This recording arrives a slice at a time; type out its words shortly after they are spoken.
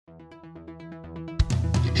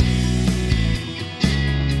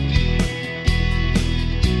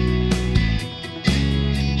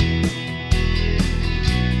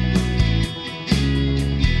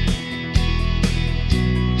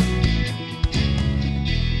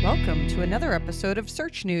welcome to another episode of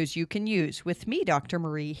Search News You Can Use with me, Dr.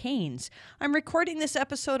 Marie Haynes. I'm recording this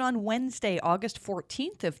episode on Wednesday, August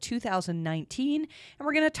 14th of 2019, and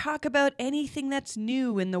we're going to talk about anything that's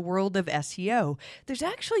new in the world of SEO. There's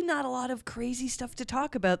actually not a lot of crazy stuff to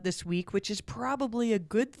talk about this week, which is probably a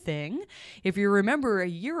good thing. If you remember a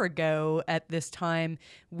year ago at this time,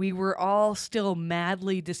 we were all still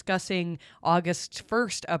madly discussing August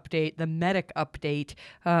 1st update, the Medic update,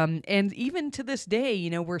 and even to this day,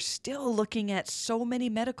 we're still looking at so many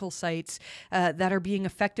medical sites that are being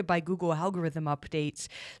affected by Google algorithm updates.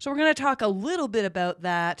 So we're going to talk a little bit about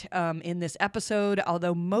that in this episode,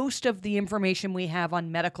 although most of the information we have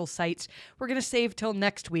on medical sites, we're going to save till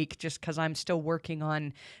next week just because I'm still working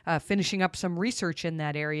on finishing up some research in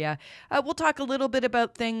that area. We'll talk a little bit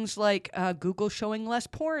about things like Google showing less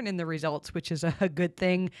porn in the results, which is a good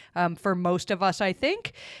thing for most of us, I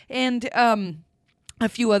think. And a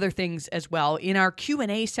few other things as well. In our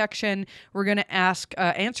Q&A section, we're going to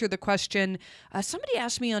answer the question. Somebody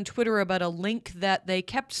asked me on Twitter about a link that they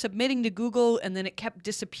kept submitting to Google and then it kept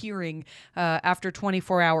disappearing after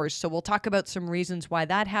 24 hours. So we'll talk about some reasons why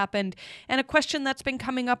that happened. And a question that's been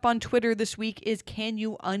coming up on Twitter this week is, can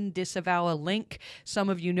you undisavow a link? Some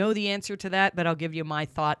of you know the answer to that, but I'll give you my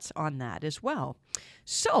thoughts on that as well.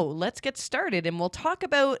 So let's get started, and we'll talk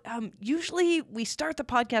about, usually we start the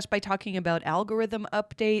podcast by talking about algorithm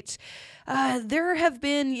updates. There have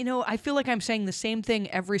been, I feel like I'm saying the same thing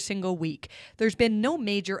every single week. There's been no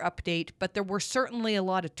major update, but there were certainly a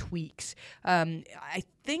lot of tweaks. I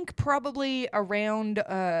think probably around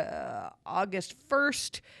August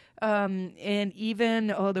 1st, and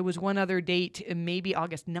even, there was one other date, maybe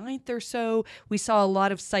August 9th or so, we saw a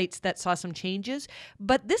lot of sites that saw some changes,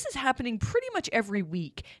 but this is happening pretty much every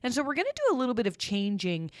week. And so we're going to do a little bit of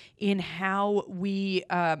changing in how we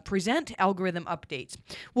present algorithm updates.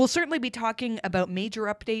 We'll certainly be talking about major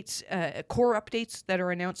updates, core updates that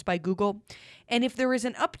are announced by Google. And if there is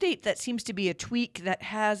an update that seems to be a tweak that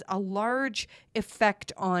has a large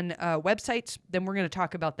effect on websites, then we're going to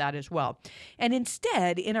talk about that as well. And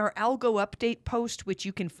instead, in our algo update post, which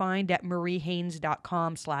you can find at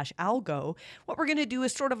mariehaynes.com/algo, what we're going to do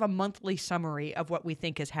is sort of a monthly summary of what we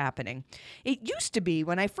think is happening. It used to be,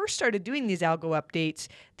 when I first started doing these algo updates,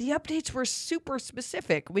 the updates were super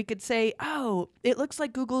specific. We could say, it looks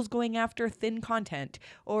like Google's going after thin content,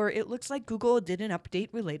 or it looks like Google did an update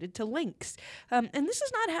related to links. And this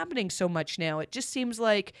is not happening so much now. It just seems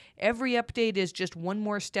like every update is just one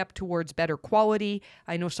more step towards better quality.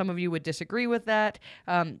 I know some of you would disagree with that,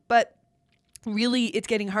 but really, it's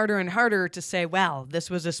getting harder and harder to say, wow, this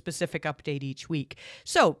was a specific update each week.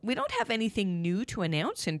 So we don't have anything new to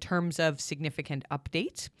announce in terms of significant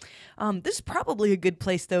updates. This is probably a good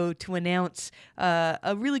place, though, to announce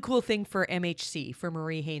a really cool thing for MHC, for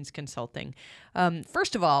Marie Haynes Consulting.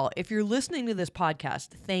 First of all, if you're listening to this podcast,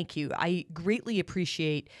 thank you. I greatly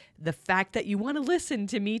appreciate the fact that you want to listen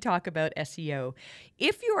to me talk about SEO.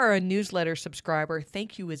 If you are a newsletter subscriber,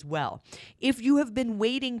 thank you as well. If you have been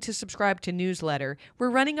waiting to subscribe to newsletter,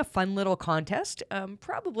 we're running a fun little contest,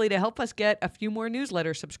 probably to help us get a few more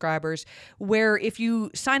newsletter subscribers, where if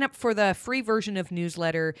you sign up for the free version of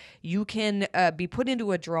newsletter, you can be put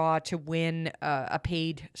into a draw to win a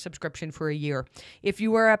paid subscription for a year. If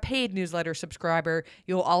you are a paid newsletter subscriber,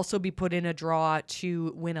 you'll also be put in a draw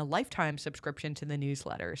to win a lifetime subscription to the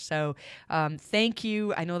newsletter. So thank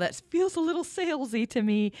you. I know that feels a little salesy to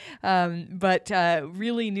me, but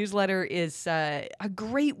really newsletter is a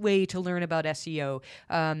great way to learn about SEO.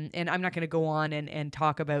 And I'm not going to go on and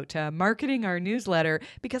talk about marketing our newsletter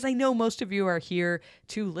because I know most of you are here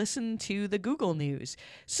to listen to the Google news.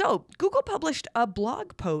 So Google published a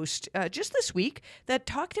blog post just this week that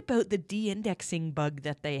talked about the de-indexing bug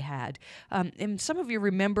that they had. And some of you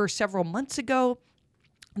remember several months ago,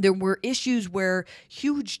 there were issues where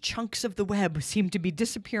huge chunks of the web seemed to be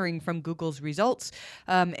disappearing from Google's results,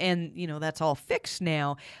 and that's all fixed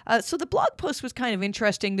now. So the blog post was kind of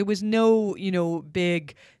interesting. There was no,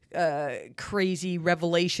 big crazy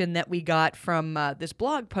revelation that we got from this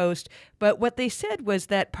blog post, but what they said was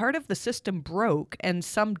that part of the system broke and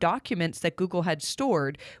some documents that Google had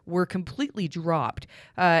stored were completely dropped.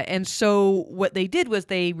 And so what they did was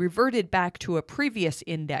they reverted back to a previous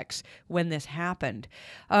index when this happened.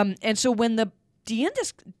 And so when the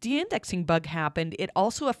de-indexing bug happened, it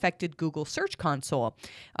also affected Google Search Console.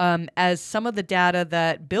 As some of the data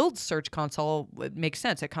that builds Search Console makes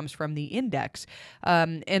sense, it comes from the index.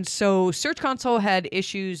 And so Search Console had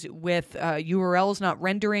issues with URLs not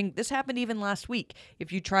rendering. This happened even last week.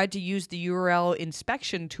 If you tried to use the URL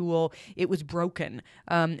inspection tool, it was broken.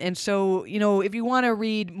 And so, if you want to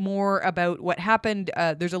read more about what happened,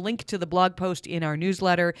 there's a link to the blog post in our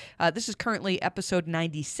newsletter. This is currently episode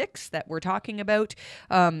 96 that we're talking about.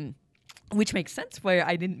 Which makes sense why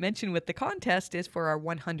I didn't mention what the contest is for our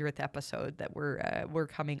 100th episode that we're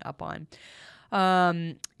coming up on.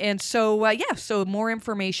 So more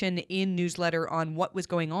information in newsletter on what was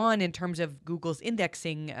going on in terms of Google's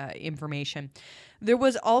indexing information. There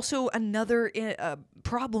was also another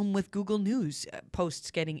problem with Google News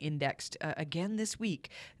posts getting indexed again this week.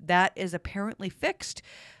 That is apparently fixed.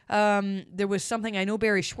 There was something I know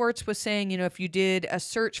Barry Schwartz was saying, if you did a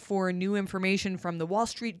search for new information from the Wall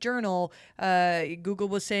Street Journal, Google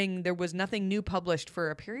was saying there was nothing new published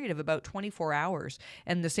for a period of about 24 hours.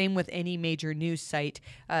 And the same with any major news site.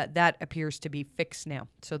 That appears to be fixed now.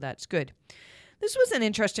 So that's good. This was an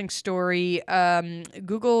interesting story.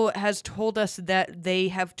 Google has told us that they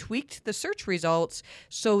have tweaked the search results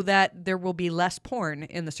so that there will be less porn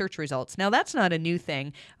in the search results. Now, that's not a new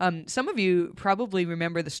thing. Some of you probably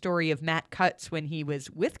remember the story of Matt Cutts when he was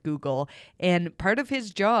with Google, and part of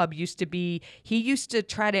his job used to be he used to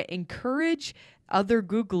try to encourage other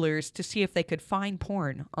Googlers to see if they could find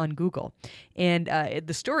porn on Google. And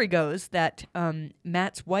the story goes that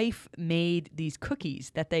Matt's wife made these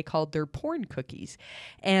cookies that they called their porn cookies.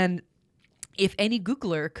 And if any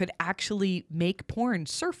Googler could actually make porn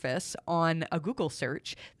surface on a Google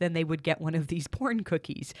search, then they would get one of these porn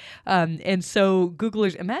cookies. And so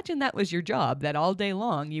Googlers, imagine that was your job, that all day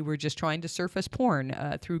long you were just trying to surface porn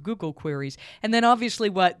through Google queries. And then obviously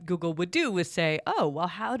what Google would do was say, oh, well,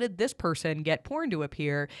 how did this person get porn to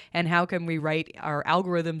appear? And how can we write our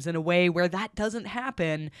algorithms in a way where that doesn't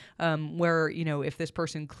happen, where, if this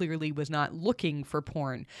person clearly was not looking for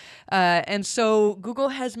porn. And so Google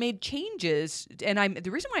has made changes. And the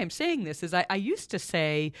reason why I'm saying this is I used to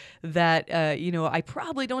say that, I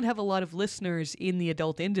probably don't have a lot of listeners in the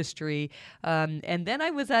adult industry. And then I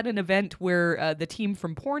was at an event where the team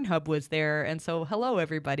from Pornhub was there. And so, hello,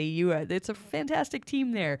 everybody. It's a fantastic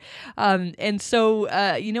team there. And so,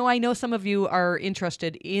 I know some of you are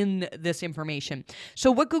interested in this information.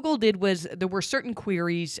 So what Google did was there were certain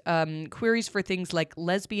queries for things like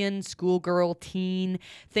lesbian, schoolgirl, teen,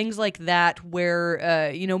 things like that,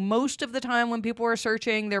 where, most of the time when people are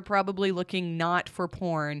searching, they're probably looking not for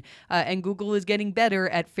porn, and Google is getting better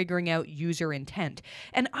at figuring out user intent.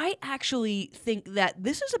 And I actually think that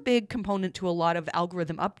this is a big component to a lot of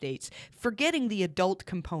algorithm updates, forgetting the adult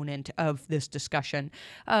component of this discussion.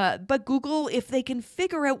 But Google, if they can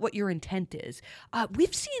figure out what your intent is,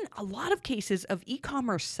 we've seen a lot of cases of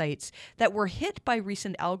e-commerce sites that were hit by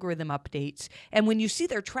recent algorithm updates, and when you see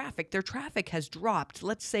their traffic has dropped,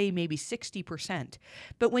 let's say maybe 60%.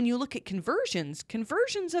 But when you look at conversions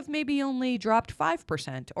have maybe only dropped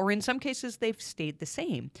 5%, or in some cases they've stayed the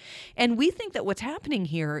same. And we think that what's happening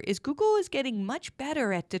here is Google is getting much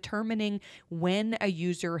better at determining when a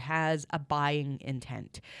user has a buying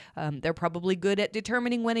intent. They're probably good at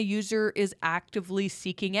determining when a user is actively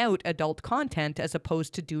seeking out adult content as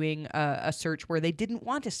opposed to doing a search where they didn't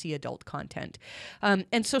want to see adult content.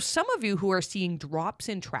 And so some of you who are seeing drops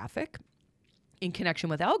in traffic in connection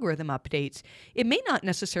with algorithm updates, it may not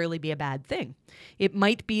necessarily be a bad thing. It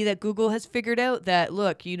might be that Google has figured out that,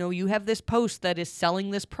 look, you have this post that is selling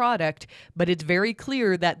this product, but it's very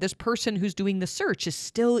clear that this person who's doing the search is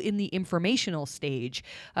still in the informational stage,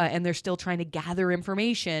 and they're still trying to gather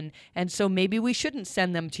information. And so maybe we shouldn't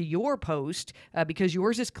send them to your post because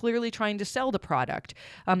yours is clearly trying to sell the product.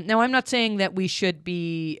 Now, I'm not saying that we should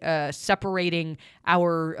be separating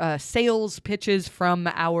our sales pitches from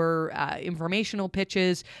our informational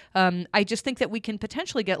pitches. I just think that we can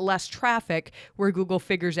potentially get less traffic where Google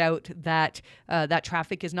figures out that that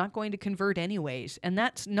traffic is not going to convert anyways, and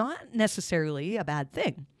that's not necessarily a bad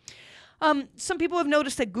thing. Some people have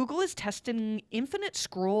noticed that Google is testing infinite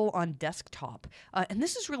scroll on desktop, and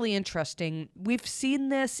this is really interesting. We've seen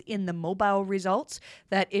this in the mobile results,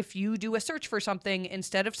 that if you do a search for something,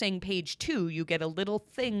 instead of saying page 2, you get a little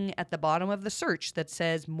thing at the bottom of the search that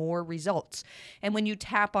says more results. And when you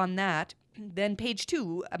tap on that, then page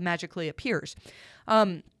 2 magically appears.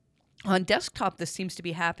 On desktop, this seems to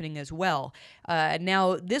be happening as well.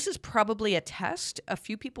 Now, this is probably a test. A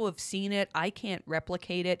few people have seen it. I can't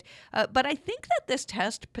replicate it. But I think that this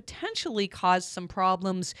test potentially caused some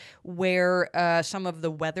problems where some of the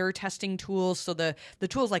weather testing tools, so the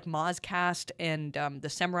tools like Mozcast and the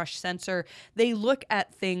SEMrush sensor, they look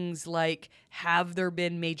at things like, have there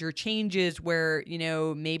been major changes where,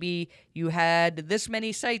 maybe you had this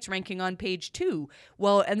many sites ranking on page 2?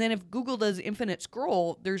 Well, and then if Google does infinite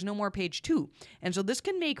scroll, there's no more page 2. And so this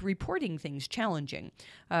can make reporting things challenging.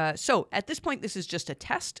 So at this point, this is just a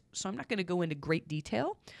test, so I'm not going to go into great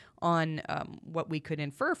detail on what we could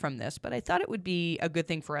infer from this, but I thought it would be a good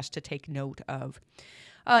thing for us to take note of.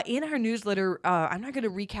 In our newsletter, I'm not going to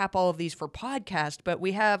recap all of these for podcast, but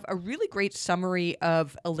we have a really great summary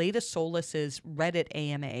of Aleyda Solis's Reddit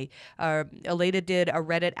AMA. Aleyda did a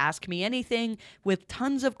Reddit Ask Me Anything with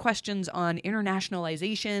tons of questions on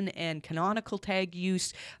internationalization and canonical tag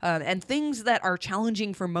use and things that are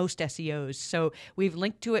challenging for most SEOs. So we've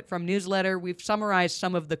linked to it from newsletter. We've summarized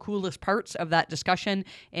some of the coolest parts of that discussion,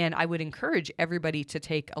 and I would encourage everybody to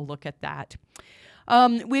take a look at that.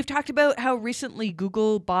 We've talked about how recently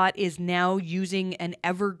Googlebot is now using an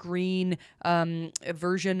evergreen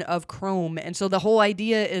version of Chrome. And so the whole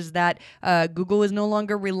idea is that Google is no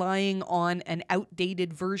longer relying on an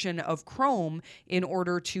outdated version of Chrome in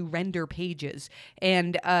order to render pages.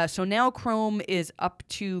 And so now Chrome is up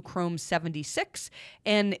to Chrome 76.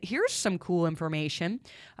 And here's some cool information.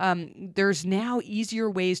 There's now easier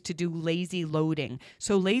ways to do lazy loading.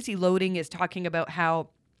 So lazy loading is talking about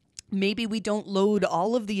how maybe we don't load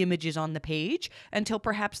all of the images on the page until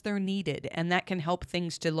perhaps they're needed, and that can help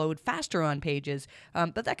things to load faster on pages,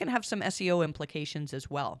 but that can have some SEO implications as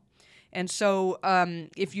well. And so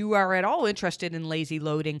if you are at all interested in lazy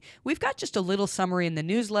loading, we've got just a little summary in the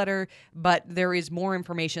newsletter, but there is more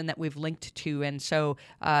information that we've linked to, and so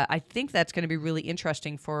I think that's going to be really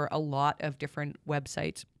interesting for a lot of different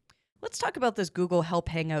websites. Let's talk about this Google Help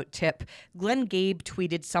Hangout tip. Glenn Gabe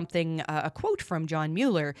tweeted something, a quote from John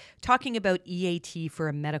Mueller, talking about EAT for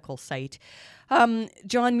a medical site.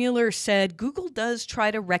 John Mueller said, Google does try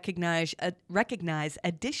to recognize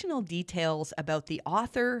additional details about the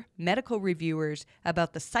author, medical reviewers,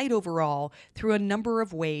 about the site overall through a number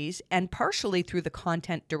of ways and partially through the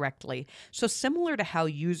content directly. So similar to how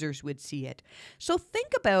users would see it. So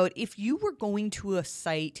think about if you were going to a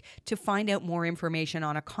site to find out more information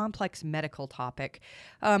on a complex medical topic,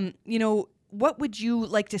 what would you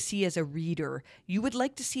like to see as a reader? You would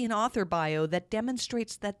like to see an author bio that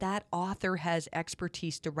demonstrates that that author has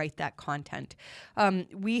expertise to write that content.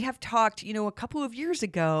 We have talked, a couple of years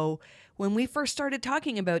ago when we first started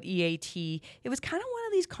talking about EAT, it was kind of one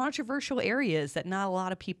of these controversial areas that not a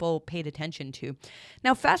lot of people paid attention to.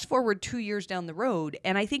 Now, fast forward 2 years down the road,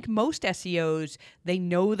 and I think most SEOs, they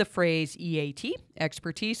know the phrase EAT,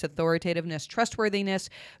 expertise, authoritativeness, trustworthiness.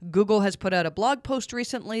 Google has put out a blog post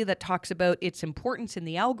recently that talks about its importance in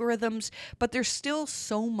the algorithms, but there's still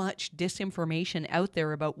so much disinformation out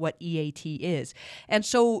there about what EAT is. And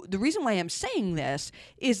so the reason why I'm saying this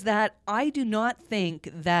is that I do not think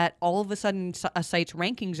that all of a sudden a site's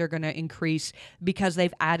rankings are going to increase because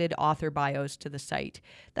they've added author bios to the site.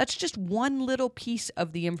 That's just one little piece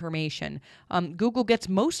of the information. Google gets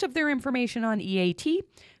most of their information on EAT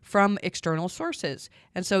from external sources.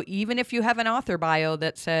 And so even if you have an author bio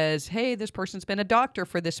that says, hey, this person's been a doctor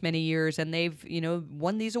for this many years and they've,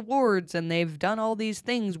 won these awards and they've done all these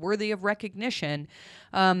things worthy of recognition,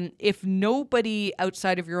 if nobody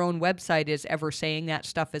outside of your own website is ever saying that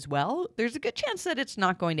stuff as well, there's a good chance that it's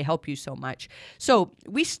not going to help you so much. So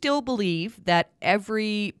we still believe that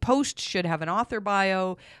every post should have an author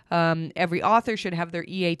bio. Every author should have their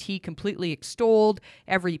EAT completely extolled.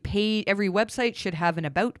 Every website should have an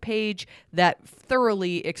about page that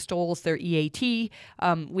thoroughly extols their EAT.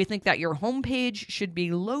 We think that your homepage should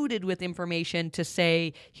be loaded with information to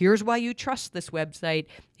say, here's why you trust this website.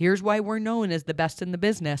 Here's why we're known as the best in the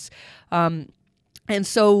business. And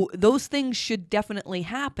so those things should definitely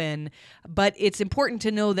happen, but it's important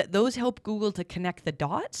to know that those help Google to connect the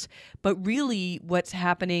dots. But really what's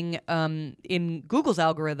happening in Google's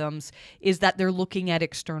algorithms is that they're looking at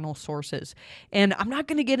external sources. And I'm not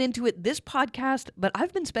going to get into it this podcast, but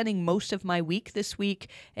I've been spending most of my week this week,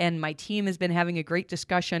 and my team has been having a great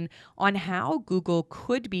discussion on how Google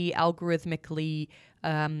could be algorithmically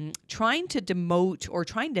trying to demote or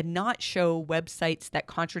trying to not show websites that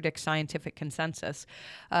contradict scientific consensus.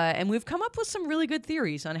 And we've come up with some really good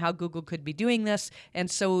theories on how Google could be doing this. And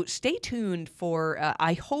so stay tuned for,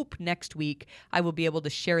 I hope next week I will be able to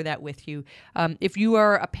share that with you. If you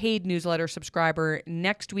are a paid newsletter subscriber,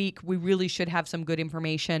 next week we really should have some good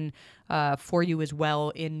information for you as well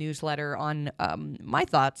in newsletter on my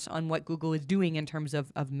thoughts on what Google is doing in terms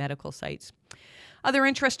of medical sites. Other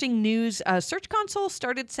interesting news, Search Console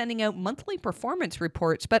started sending out monthly performance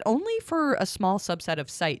reports, but only for a small subset of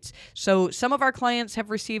sites. So some of our clients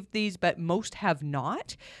have received these, but most have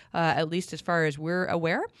not, at least as far as we're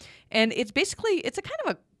aware. And it's a kind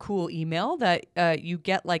of a cool email that you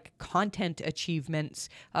get like content achievements,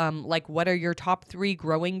 like what are your top 3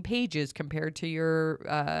 growing pages compared to your,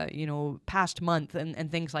 past month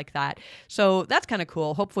and things like that. So that's kind of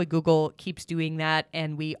cool. Hopefully Google keeps doing that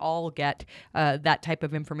and we all get that type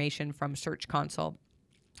of information from Search Console.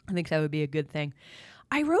 I think that would be a good thing.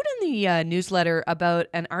 I wrote in the newsletter about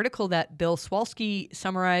an article that Bill Swalski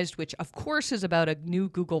summarized, which of course is about a new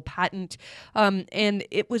Google patent. And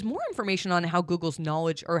it was more information on how Google's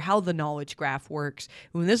knowledge or how the knowledge graph works.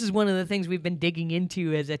 And this is one of the things we've been digging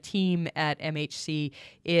into as a team at MHC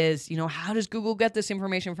is, how does Google get this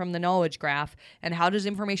information from the knowledge graph and how does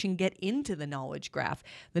information get into the knowledge graph?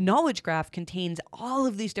 The knowledge graph contains all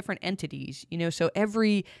of these different entities, so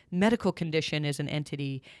every medical condition is an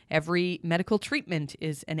entity, every medical treatment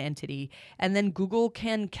is an entity. And then Google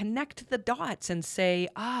can connect the dots and say,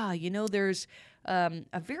 there's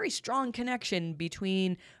a very strong connection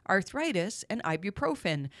between arthritis and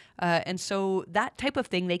ibuprofen. And so that type of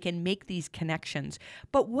thing, they can make these connections.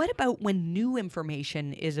 But what about when new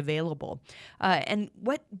information is available? And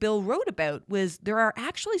what Bill wrote about was there are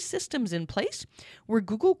actually systems in place where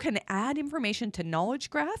Google can add information to knowledge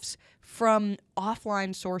graphs from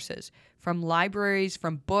offline sources, from libraries,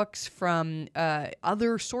 from books, from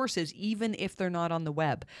other sources, even if they're not on the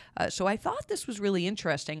web. So I thought this was really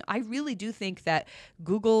interesting. I really do think that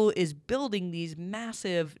Google is building these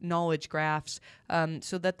massive knowledge graphs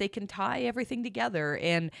so that they can tie everything together.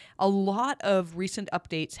 And a lot of recent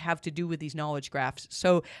updates have to do with these knowledge graphs.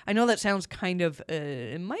 So I know that sounds kind of,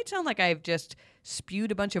 it might sound like I've just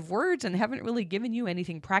spewed a bunch of words and haven't really given you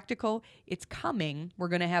anything practical. It's coming. We're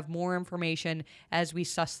going to have more information as we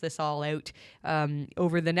suss this all out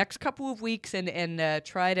over the next couple of weeks and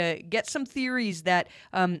try to get some theories that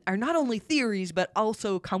are not only theories, but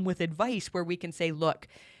also come with advice where we can say, look,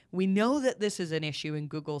 we know that this is an issue in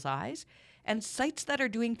Google's eyes, and sites that are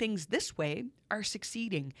doing things this way are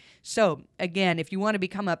succeeding. So again, if you want to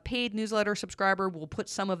become a paid newsletter subscriber, we'll put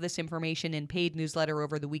some of this information in paid newsletter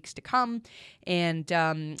over the weeks to come. And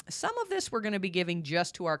some of this we're going to be giving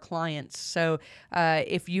just to our clients. So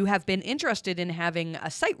if you have been interested in having a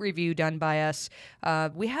site review done by us,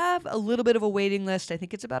 we have a little bit of a waiting list. I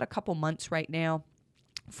think it's about a couple months right now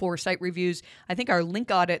for site reviews. I think our link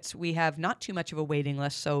audits, we have not too much of a waiting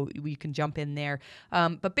list, so we can jump in there.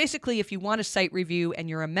 But basically, if you want a site review and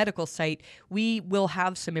you're a medical site, we will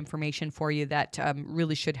have some information for you that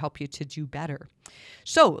really should help you to do better.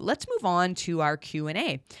 So let's move on to our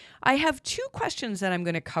Q&A. I have 2 questions that I'm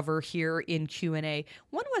going to cover here in Q&A.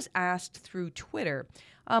 One was asked through Twitter.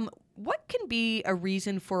 What can be a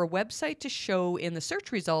reason for a website to show in the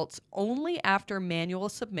search results only after manual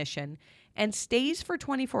submission and stays for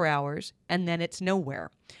 24 hours, and then it's nowhere?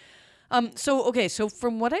 So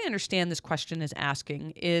from what I understand this question is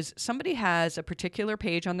asking is somebody has a particular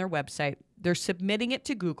page on their website. They're submitting it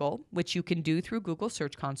to Google, which you can do through Google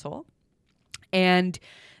Search Console. And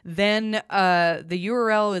then the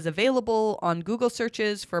URL is available on Google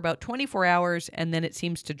searches for about 24 hours, and then it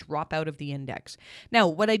seems to drop out of the index. Now,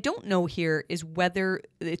 what I don't know here is whether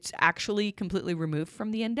it's actually completely removed from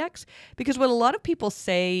the index, because what a lot of people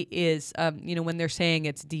say is, when they're saying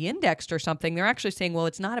it's de-indexed or something, they're actually saying, well,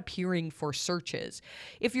 it's not appearing for searches.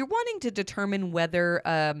 If you're wanting to determine whether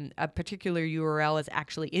a particular URL is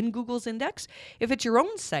actually in Google's index, if it's your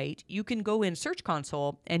own site, you can go in Search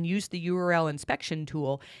Console and use the URL inspection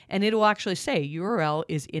tool, and it will actually say URL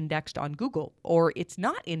is indexed on Google or it's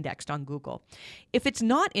not indexed on Google. If it's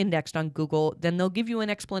not indexed on Google, then they'll give you an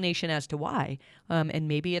explanation as to why. And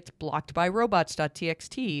maybe it's blocked by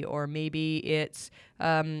robots.txt, or maybe it's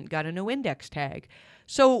got a no index tag.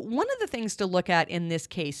 So one of the things to look at in this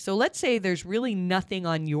case, so let's say there's really nothing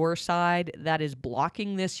on your side that is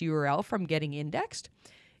blocking this URL from getting indexed,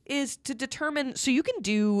 is to determine, so you can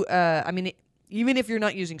do, even if you're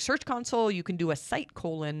not using Search Console, you can do a site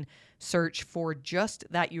colon search for just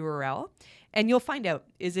that URL, and you'll find out,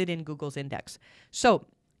 is it in Google's index? So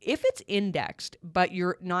if it's indexed, but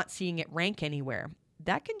you're not seeing it rank anywhere,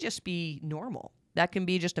 that can just be normal. That can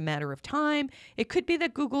be just a matter of time. It could be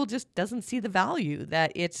that Google just doesn't see the value,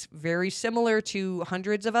 that it's very similar to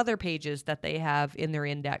hundreds of other pages that they have in their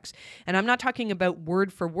index. And I'm not talking about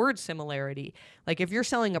word for word similarity. Like if you're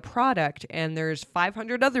selling a product and there's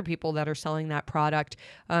 500 other people that are selling that product,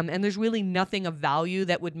 and there's really nothing of value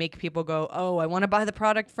that would make people go, oh, I want to buy the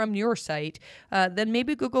product from your site, then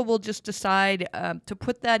maybe Google will just decide to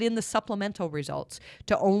put that in the supplemental results,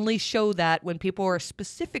 to only show that when people are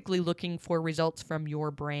specifically looking for results from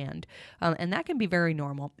your brand. And that can be very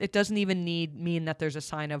normal. It doesn't even mean that there's a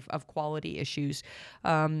sign of quality issues.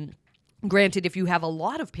 Granted, if you have a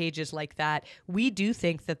lot of pages like that, we do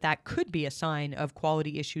think that that could be a sign of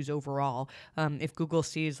quality issues overall. If Google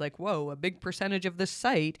sees like, whoa, a big percentage of this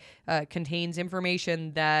site contains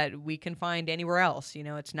information that we can find anywhere else,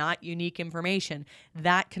 it's not unique information,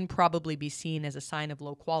 that can probably be seen as a sign of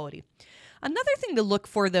low quality. Another thing to look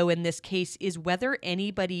for, though, in this case is whether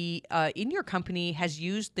anybody in your company has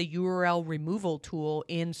used the URL removal tool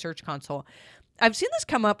in Search Console. I've seen this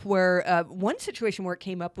come up where one situation where it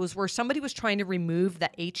came up was where somebody was trying to remove the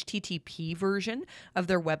HTTP version of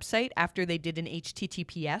their website after they did an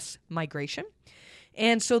HTTPS migration.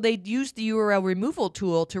 And so they used the URL removal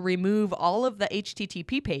tool to remove all of the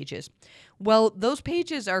HTTP pages. Well, those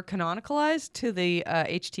pages are canonicalized to the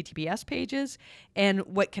HTTPS pages, and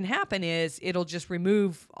what can happen is it'll just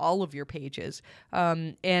remove all of your pages.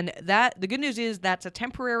 And the good news is that's a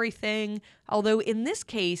temporary thing, although in this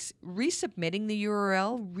case, resubmitting the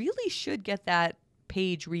URL really should get that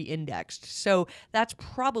page re-indexed. So that's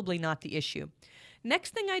probably not the issue.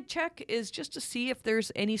 Next thing I'd check is just to see if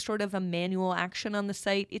there's any sort of a manual action on the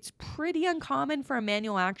site. It's pretty uncommon for a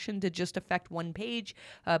manual action to just affect one page,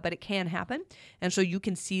 but it can happen. And so you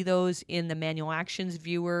can see those in the manual actions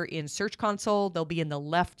viewer in Search Console. They'll be in the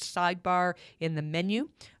left sidebar in the menu,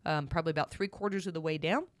 probably about 3/4 of the way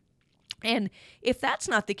down. And if that's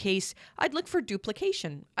not the case, I'd look for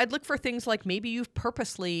duplication. I'd look for things like maybe you've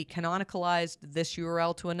purposely canonicalized this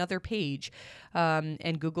URL to another page,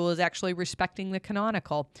 and Google is actually respecting the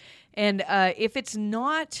canonical. And if it's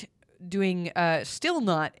not still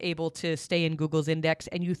not able to stay in Google's index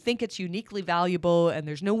and you think it's uniquely valuable and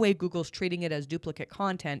there's no way Google's treating it as duplicate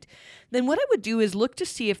content, then what I would do is look to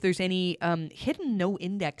see if there's any hidden no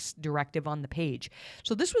index directive on the page.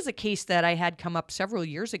 So this was a case that I had come up several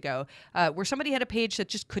years ago where somebody had a page that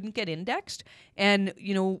just couldn't get indexed. And,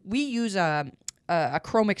 we use a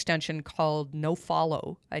Chrome extension called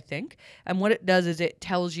nofollow, I think. And what it does is it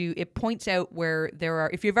points out where there are,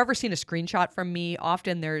 if you've ever seen a screenshot from me,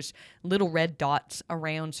 often there's little red dots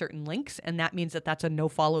around certain links, and that means that that's a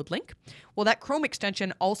no-followed link. Well, that Chrome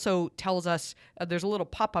extension also tells us there's a little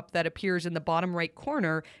pop-up that appears in the bottom right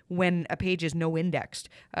corner when a page is no-indexed,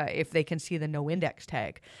 if they can see the no-index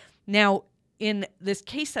tag. Now, in this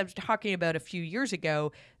case I was talking about a few years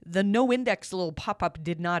ago, the no index little pop-up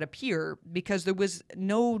did not appear because there was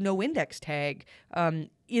no index tag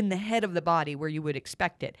in the head of the body where you would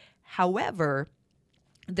expect it. However,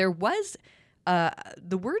 there was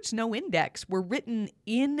the words no index were written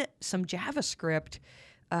in some JavaScript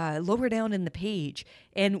lower down in the page.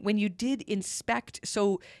 And when you did inspect,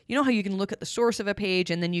 so you know how you can look at the source of a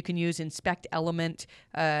page and then you can use inspect element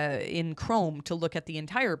in Chrome to look at the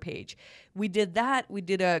entire page. We did that. We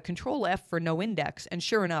did a Control F for no index. And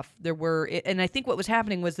sure enough, and I think what was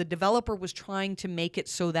happening was the developer was trying to make it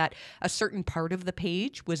so that a certain part of the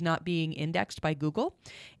page was not being indexed by Google.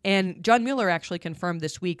 And John Mueller actually confirmed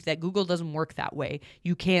this week that Google doesn't work that way.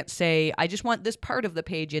 You can't say, I just want this part of the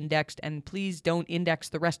page indexed and please don't index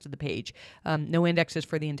the rest of the page. No indexes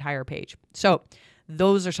for the entire page. So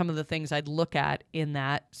those are some of the things I'd look at in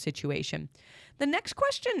that situation. The next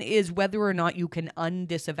question is whether or not you can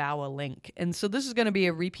undisavow a link. And so this is going to be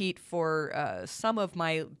a repeat for some of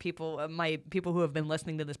my people who have been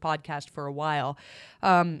listening to this podcast for a while.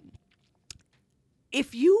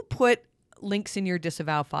 If you put links in your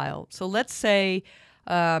disavow file, so let's say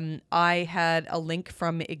I had a link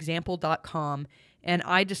from example.com and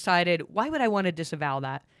I decided, why would I want to disavow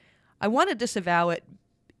that? I want to disavow it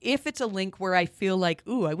if it's a link where I feel like,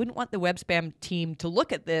 I wouldn't want the web spam team to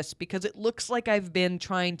look at this because it looks like I've been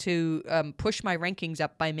trying to push my rankings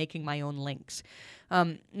up by making my own links.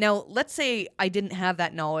 Now, let's say I didn't have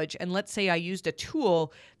that knowledge, and let's say I used a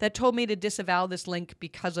tool that told me to disavow this link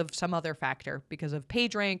because of some other factor, because of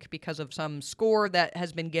PageRank, because of some score that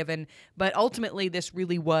has been given, but ultimately this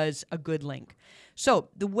really was a good link. So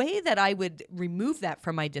the way that I would remove that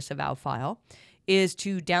from my disavow file is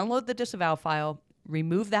to download the disavow file,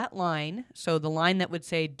 remove that line, so the line that would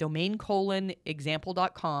say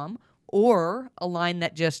domain:example.com, or a line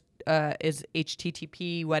that just is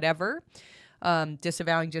HTTP whatever,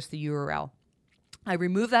 disavowing just the URL. I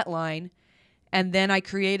remove that line, and then I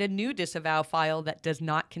create a new disavow file that does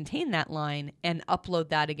not contain that line and upload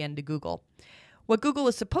that again to Google. What Google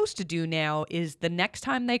is supposed to do now is the next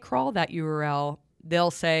time they crawl that URL,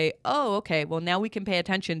 they'll say, oh, okay, well, now we can pay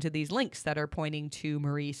attention to these links that are pointing to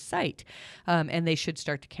Marie's site, and they should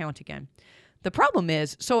start to count again. The problem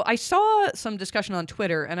is, so I saw some discussion on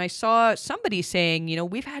Twitter, and I saw somebody saying,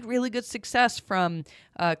 we've had really good success from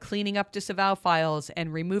cleaning up disavow files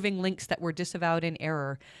and removing links that were disavowed in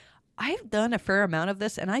error. I've done a fair amount of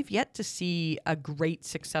this, and I've yet to see a great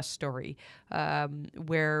success story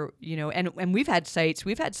where, and we've had sites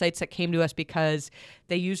that came to us because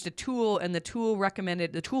they used a tool, and the tool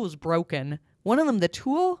was broken. One of them, the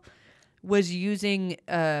tool was using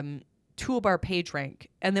Toolbar PageRank.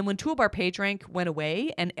 And then when Toolbar PageRank went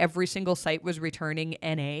away and every single site was returning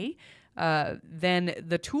NA, then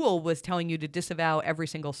the tool was telling you to disavow every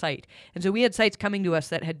single site. And so we had sites coming to us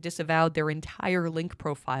that had disavowed their entire link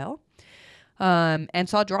profile and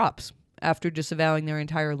saw drops after disavowing their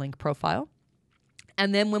entire link profile.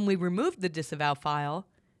 And then when we removed the disavow file,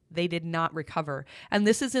 they did not recover. And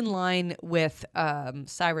this is in line with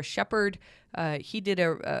Cyrus Shepard. He did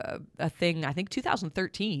a thing, I think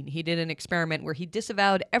 2013. He did an experiment where he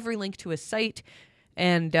disavowed every link to his site,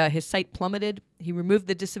 and his site plummeted. He removed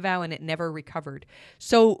the disavow, and it never recovered.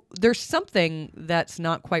 So there's something that's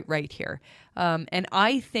not quite right here. And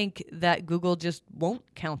I think that Google just won't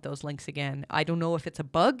count those links again. I don't know if it's a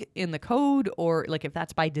bug in the code or like if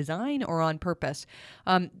that's by design or on purpose.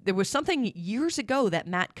 There was something years ago that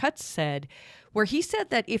Matt Cutts said where he said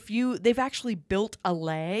that they've actually built a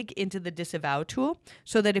lag into the disavow tool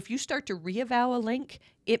so that if you start to reavow a link,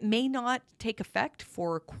 it may not take effect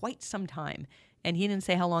for quite some time. And he didn't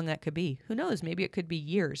say how long that could be. Who knows? Maybe it could be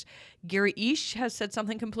years. Gary Ish has said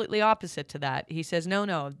something completely opposite to that. He says,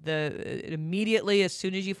 no, immediately as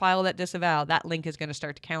soon as you file that disavow, that link is going to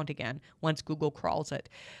start to count again once Google crawls it.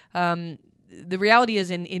 The reality is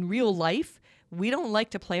in real life, we don't like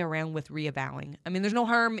to play around with reavowing. I mean, there's no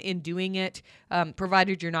harm in doing it,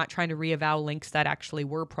 provided you're not trying to reavow links that actually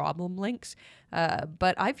were problem links.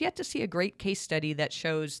 But I've yet to see a great case study that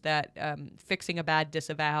shows that fixing a bad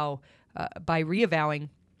disavow by reavowing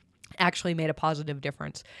actually made a positive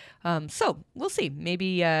difference. So we'll see.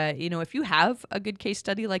 Maybe if you have a good case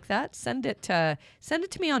study like that, send it to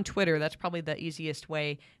me on Twitter. That's probably the easiest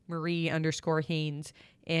way. Marie_Haynes.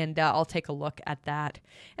 And I'll take a look at that.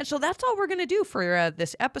 And so that's all we're going to do for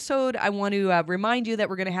this episode. I want to remind you that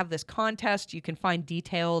we're going to have this contest. You can find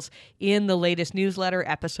details in the latest newsletter,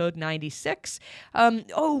 episode 96.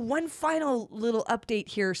 One final little update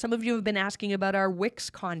here. Some of you have been asking about our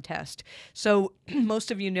Wix contest. So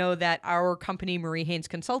most of you know that our company, Marie Haynes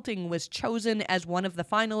Consulting, was chosen as one of the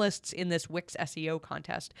finalists in this Wix SEO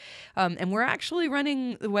contest. And we're actually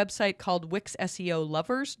running the website called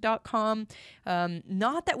WixSEOlovers.com.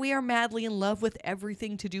 Not that we are madly in love with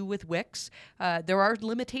everything to do with Wix. There are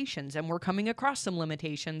limitations, and we're coming across some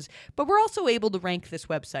limitations, but we're also able to rank this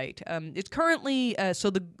website. It's currently, so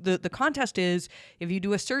the contest is, if you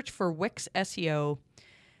do a search for Wix SEO,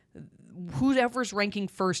 whoever's ranking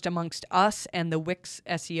first amongst us and the Wix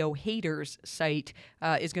SEO haters site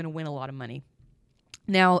is going to win a lot of money.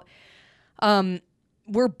 Now,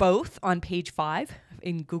 we're both on page 5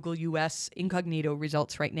 in Google US incognito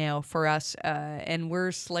results right now for us, and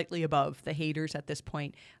we're slightly above the haters at this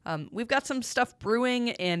point. We've got some stuff brewing,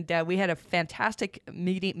 and we had a fantastic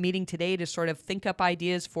meeting today to sort of think up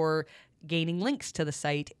ideas for gaining links to the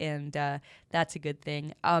site, and that's a good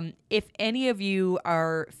thing. If any of you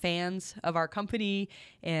are fans of our company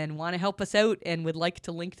and want to help us out and would like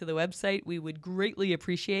to link to the website, we would greatly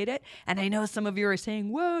appreciate it. And I know some of you are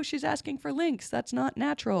saying, whoa, she's asking for links. That's not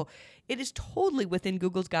natural. It is totally within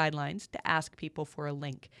Google's guidelines to ask people for a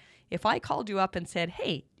link. If I called you up and said,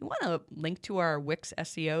 hey, you want to link to our Wix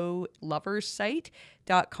SEO lovers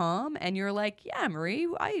site.com? And you're like, yeah, Marie,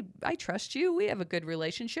 I trust you. We have a good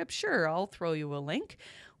relationship. Sure, I'll throw you a link.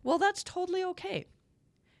 Well, that's totally okay.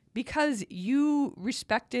 Because you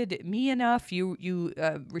respected me enough, you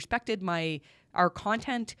respected our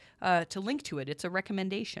content to link to it. It's a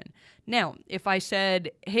recommendation. Now, if I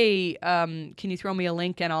said, hey, can you throw me a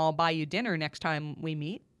link and I'll buy you dinner next time we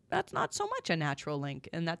meet? That's not so much a natural link,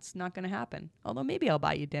 and that's not going to happen. Although maybe I'll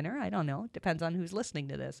buy you dinner. I don't know. Depends on who's listening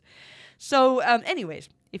to this. So anyways,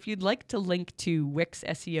 if you'd like to link to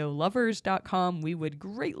WixSEOlovers.com, we would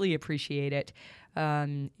greatly appreciate it.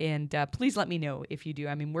 And please let me know if you do.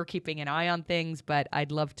 I mean, we're keeping an eye on things, but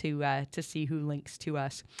I'd love to see who links to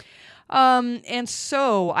us. And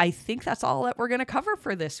so I think that's all that we're going to cover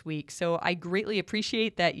for this week. So I greatly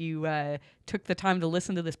appreciate that you took the time to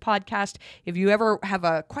listen to this podcast. If you ever have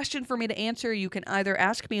a question for me to answer, you can either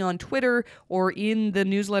ask me on Twitter or in the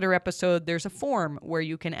newsletter episode. There's a form where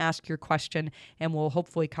you can ask your question, and we'll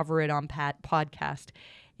hopefully cover it on podcast.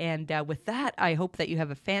 And with that, I hope that you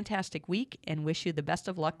have a fantastic week and wish you the best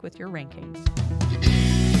of luck with your rankings.